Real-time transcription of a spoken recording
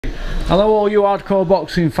Hello all you hardcore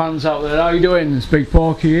boxing fans out there, how you doing? It's Big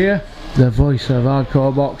Porky here, the voice of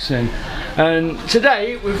hardcore boxing. And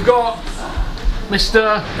today we've got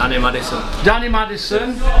Mr. Danny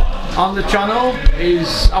Madison on the channel.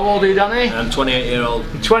 How old are you, Danny? I'm 28-year-old.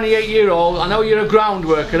 28-year-old. I know you're a ground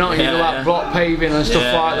worker, aren't you? Yeah, you do like block paving and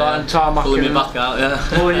stuff like that, and tarmacking. Pulling me back out, yeah.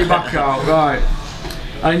 Pulling you back out, right.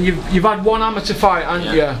 And you've had one amateur fight,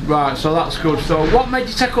 haven't you? Right, so that's good. So what made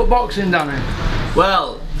you take up boxing, Danny?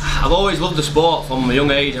 Well, I've always loved the sport from a young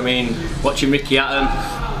age. I mean, watching Mickys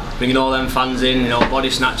Athletic, bringing all them fans in, you know, body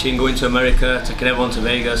snatching, going to America, taking everyone to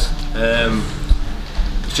Vegas.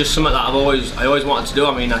 It's just something that I always wanted to do.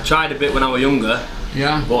 I mean, I tried a bit when I was younger,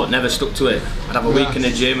 but never stuck to it. I'd have a week in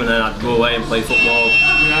the gym and then I'd go away and play football.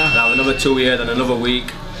 I'd have another 2 years and another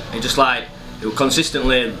week. It was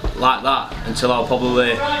consistently like that until I was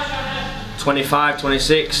probably 25,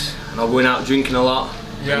 26, and I was going out drinking a lot,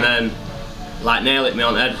 and then nail hit me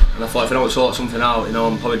on the head, and I thought if I don't sort something out, you know,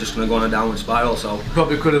 I'm probably just going to go on a downward spiral. So you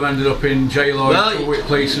probably could have ended up in jail or with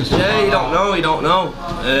police and stuff like that. Yeah, you don't know.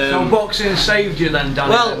 So boxing saved you then,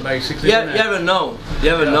 Danny, then, basically, you ever know.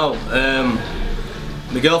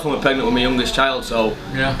 My girlfriend was pregnant with my youngest child, so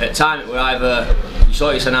at the time it was either you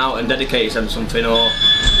sort yourself out and dedicate yourself to something, or...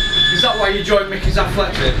 Is that why you joined Mickys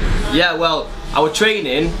Athletic? Yeah, well, I was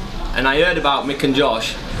training and I heard about Mick and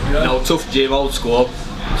Josh, you know, tough gym, old school.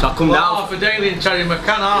 So I come down. Half a daily and Terry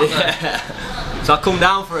McCann, aren't they? So I come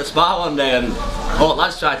down for a spar one day and all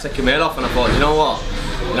lads tried taking my head off, and I thought, you know what?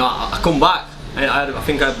 You know, I come back. I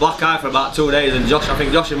think I had a black eye for about 2 days, and I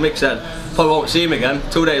think Josh and Mick said, probably won't see him again.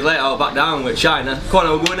 2 days later I was back down with China. Come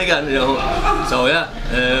on, we're going again, you know. So yeah.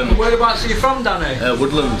 Whereabouts are you from, Danny?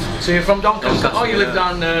 Woodland. So you're from Doncaster? Oh, you live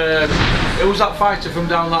down, who was that fighter from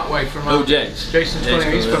down that way? From Jason's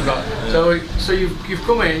funny, he's from that. So you've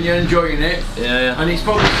come in, you're enjoying it. Yeah. And it's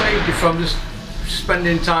probably saved you from just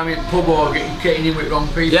spending time in the pub or getting in with wrong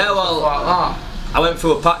people. Yeah, well, like that. I went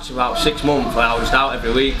through a patch of about 6 months where I was out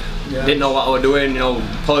every week. Didn't know what I was doing, you know,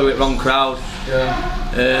 probably with the wrong crowd.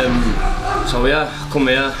 So yeah, I come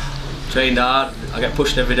here, trained hard, I get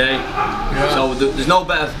pushed every day. So there's no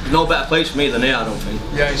better place for me than here, I don't think.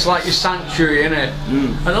 Yeah, it's like your sanctuary, innit?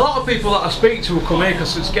 And a lot of people that I speak to will come here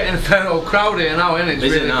because it's getting a fair old crowd here now, innit? It's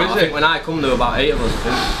really now. busy. I think when I come there were about 8 of us,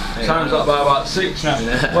 I think. Times up by about 6 now.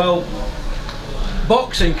 Well,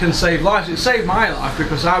 boxing can save lives. It saved my life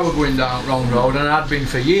because I was going down wrong road, and I had been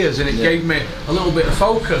for years, and it gave me a little bit of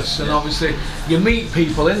focus. And obviously you meet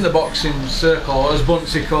people in the boxing circle, or as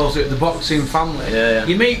Bunsey calls it, the boxing family.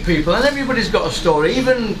 You meet people and everybody's got a story.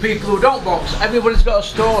 Even people who don't box, everybody's got a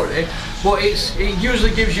story, but it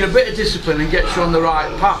usually gives you a bit of discipline and gets you on the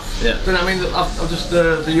right path. You know what I mean? I've just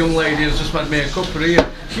the young lady who's just met me a couple of years,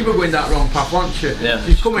 she was going that wrong path, wasn't she?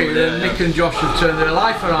 She's come here and Mick and Josh have turned their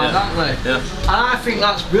life around, haven't they? And I think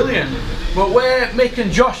that's brilliant. But where Mick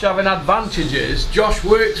and Josh have an advantage is, Josh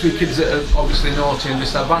works with kids that are obviously naughty and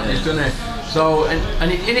disadvantaged, doesn't he? So,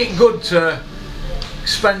 and isn't it good to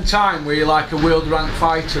spend time where you're like a world ranked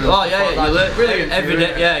fighter? And you learn brilliant every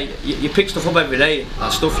day. You pick stuff up every day.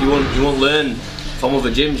 That stuff you won't learn from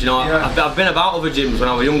other gyms. You know, I've been about other gyms when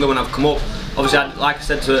I was younger. When I've come up, obviously, like I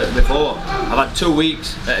said to before, I've had 2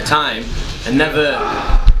 weeks at a time and never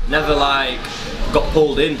like got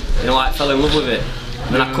pulled in. You know, like fell in love with it.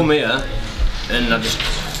 And then I come here and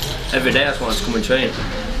every day I just wanted to come and train.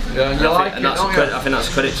 I think that's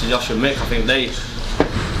a credit to Josh and Mick. I think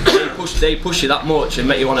they push you that much and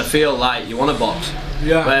make you want to feel like you want to box.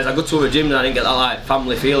 Whereas I go to other gyms and I didn't get that like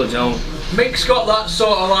family feel, you know. Mick's got that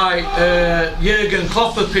sort of like Jurgen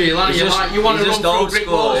Klopp appeal, haven't you? Like you want to run through brick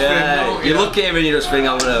walls for him, don't you? You look at him and you just think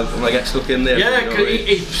I'm gonna get stuck in there. Yeah, because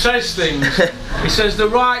he says things. He says the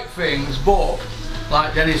right things, but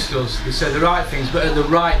like Dennis does, he said the right things, but at the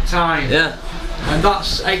right time. And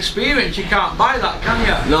that's experience. You can't buy that, can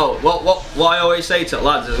you? No. What I always say to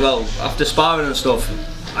lads as well, after sparring and stuff,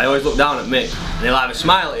 I always look down at Mick and he'll either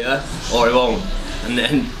smile at you or he won't. And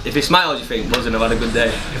then if he smiles, you think, buzzing, I've had a good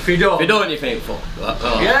day. If you don't, you think, fuck.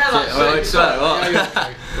 That's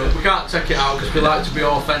it. But we can't take it out because we like to be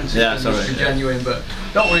authentic and genuine. But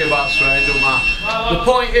don't worry about swearing, don't matter. The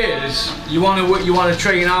point is, you want to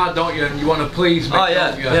train hard, don't you? And you want to please Mick,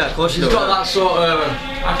 don't you? Yeah, of course you do. He's got that sort of.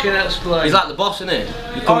 I can explain. He's like the boss, isn't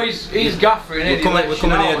he? He's gaffer, isn't he? We're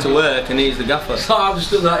coming here to work, and he's the gaffer. So I've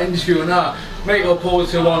just done that interview now. Mate will pull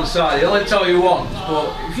to one side. He'll only tell you once,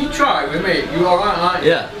 but if you try with me, you're alright, aren't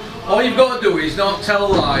you? All you've got to do is not tell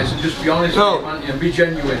lies and just be honest with him, haven't you? And be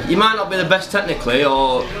genuine. You might not be the best technically,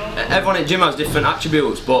 or everyone at gym has different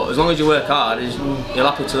attributes, but as long as you work hard, he'll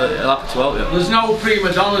happy to help you. There's no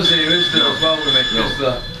prima donnas here, is there, as well with me? Is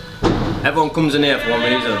there? everyone comes in here for one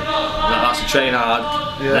reason. That's to train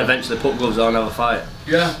hard, and eventually put gloves on and have a fight.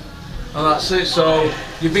 Yeah. And that's it. So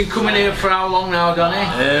you've been coming here for how long now, Danny?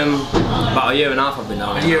 About a year and a half I've been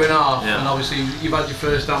down here. A year and a half, yeah. And obviously you've had your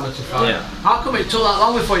first amateur fight. Yeah. How come it took that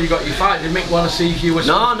long before you got your fight? Did Mick want to see if you were...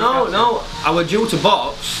 No. I was due to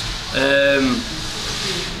box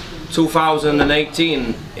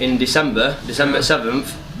 2018 in December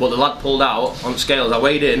 7th, but the lad pulled out on scales. I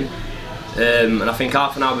weighed in, and I think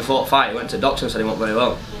half an hour before the fight he went to the doctor and said he wasn't very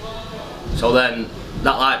well. So then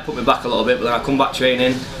that like put me back a little bit, but then I come back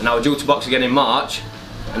training and I was due to box again in March,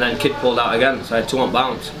 and then kid pulled out again, so I had 2 month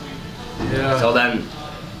bounce. Yeah. So then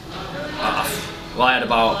I had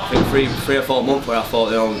about I think three or 4 months where I thought,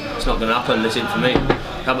 you know, it's not going to happen, this isn't for me.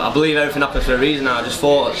 I believe everything happens for a reason. I just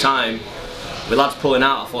thought at the time, with lads pulling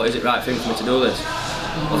out, I thought, is it the right thing for me to do this?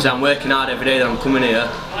 Obviously I'm working hard every day that I'm coming here,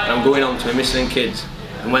 and I'm going on to my missing kids.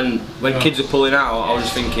 And when kids are pulling out, I was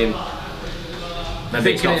just thinking,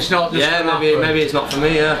 maybe it's not maybe it's not for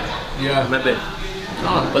me, yeah. Maybe.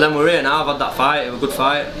 But then we're here now, I've had that fight, it was a good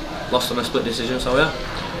fight, lost on a split decision, so yeah.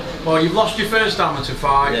 Well, you've lost your first amateur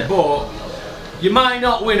fight, but you might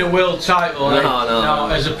not win a world title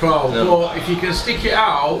as a pro, but if you can stick it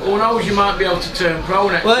out, who knows, you might be able to turn pro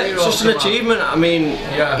next year. Well, it's just an achievement. I mean,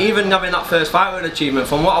 even having that first fight was an achievement.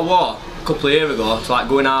 From what I was a couple of years ago, to like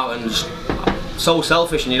going out and just so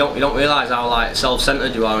selfish, and you don't realise how like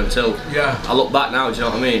self-centered you are until I look back now. Do you know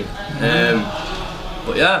what I mean?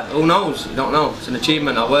 But yeah, who knows? You don't know. It's an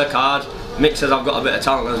achievement. I work hard. Mick says I've got a bit of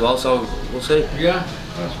talent as well, so we'll see. Yeah,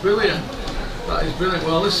 that's brilliant. That is brilliant.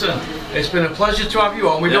 Well, listen, it's been a pleasure to have you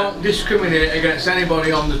on. We don't discriminate against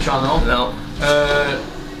anybody on the channel. No.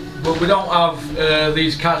 But we don't have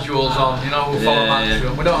these casuals on, you know, who follow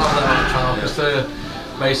Matchroom. We don't have them on the channel because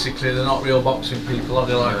they're not real boxing people, are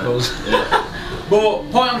they, like us? But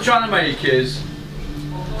the point I'm trying to make is,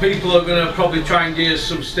 people are going to probably try and give us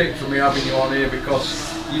some stick for me having you on here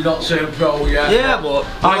because you're not turned pro yet. Yeah, but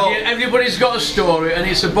everybody's got a story, and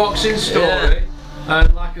it's a boxing story.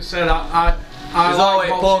 And like I said,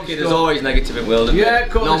 there's always negative in the world,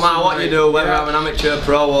 no matter what you do, whether I'm an amateur,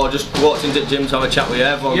 pro, or just walked into the gym to have a chat with you,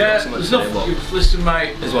 everyone's got something to say, but listen,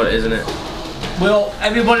 mate, it's what it is, isn't it? Well,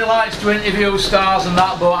 everybody likes to interview stars and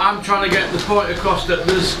that, but I'm trying to get the point across that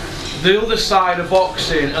there's the other side of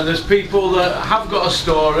boxing, and there's people that have got a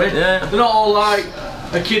story. They're not all like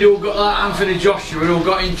a kid who got like Anthony Joshua, who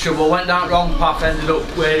got in trouble, went down the wrong path, ended up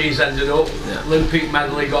where he's ended up. Olympic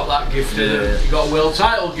medal, he got that gifted, he got a world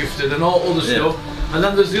title gifted and all other stuff. And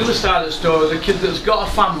then there's the other side of the story, the kid that's got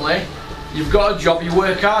a family, you've got a job, you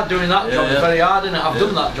work hard doing that job, it's very hard, isn't it? I've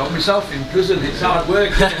done that job myself in prison, it's hard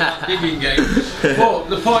work, isn't it, that digging game. But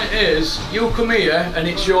the point is, you come here and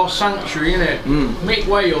it's your sanctuary, isn't it? Mick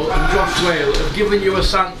Whale and Josh Whale have given you a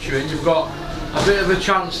sanctuary, and you've got a bit of a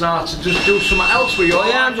chance now to just do something else with your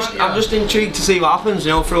life. I'm just intrigued to see what happens,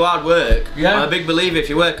 you know, through hard work. I'm a big believer, if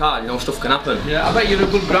you work hard, you know, stuff can happen. I bet you're a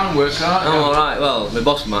good ground worker, aren't you? I'm alright, well, my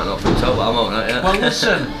boss might not think so, but I'm alright, Well,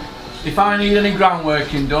 listen, if I need any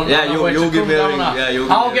groundworking done, you'll give me a ring.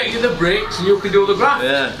 I'll get you the bricks and you can do the graft.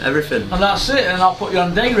 Everything. And that's it, and I'll put you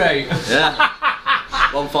on day rate.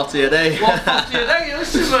 140 a day. 140 a day,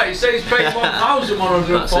 listen mate, say he's paid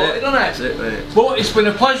 1,140, doesn't it? That's it, mate. But it's been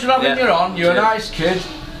a pleasure having you on, you're a nice kid.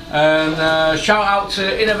 And shout out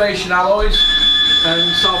to Innovation Alloys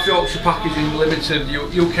and South Yorkshire Packaging Limited,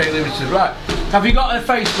 UK Limited. Right, have you got a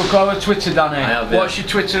Facebook or a Twitter, Danny? I have, What's your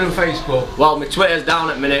Twitter and Facebook? Well, my Twitter's down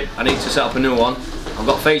at the minute, I need to set up a new one. I've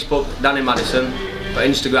got Facebook, Danny Madison, but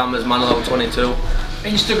Instagram is Manilow22.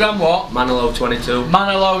 Instagram what? Manilow22.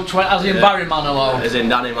 Manilow, as in Barry Manilow? As in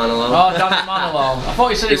Danny Manilow. Oh, Danny Manilow. I thought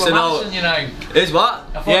you said it was Madison, your name. Is what?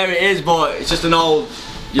 Yeah, it is, but it's just an old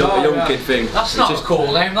young kid thing. That's not a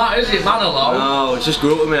cool name, that is it, Manilow? No, it's just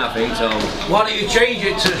grew up with me, I think, so. Why don't you change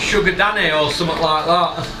it to Sugar Danny or something like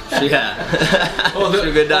that? Yeah.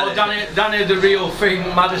 Sugar Danny. Or Danny the real thing,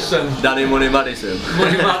 Madison. Danny Money Madison.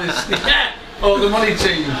 Money Madison, yeah. Or the money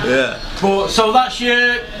team. Yeah. But so that's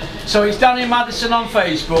your. So it's Danny Madison on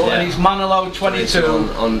Facebook and it's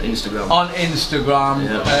Manilow22 on Instagram. On Instagram.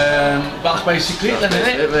 That's basically it then,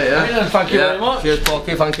 isn't it? Mate, Thank you very much. Cheers,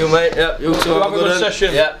 Porky. Thank you, mate. You too. Have a good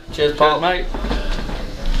session. Cheers, Paul. Cheers, mate.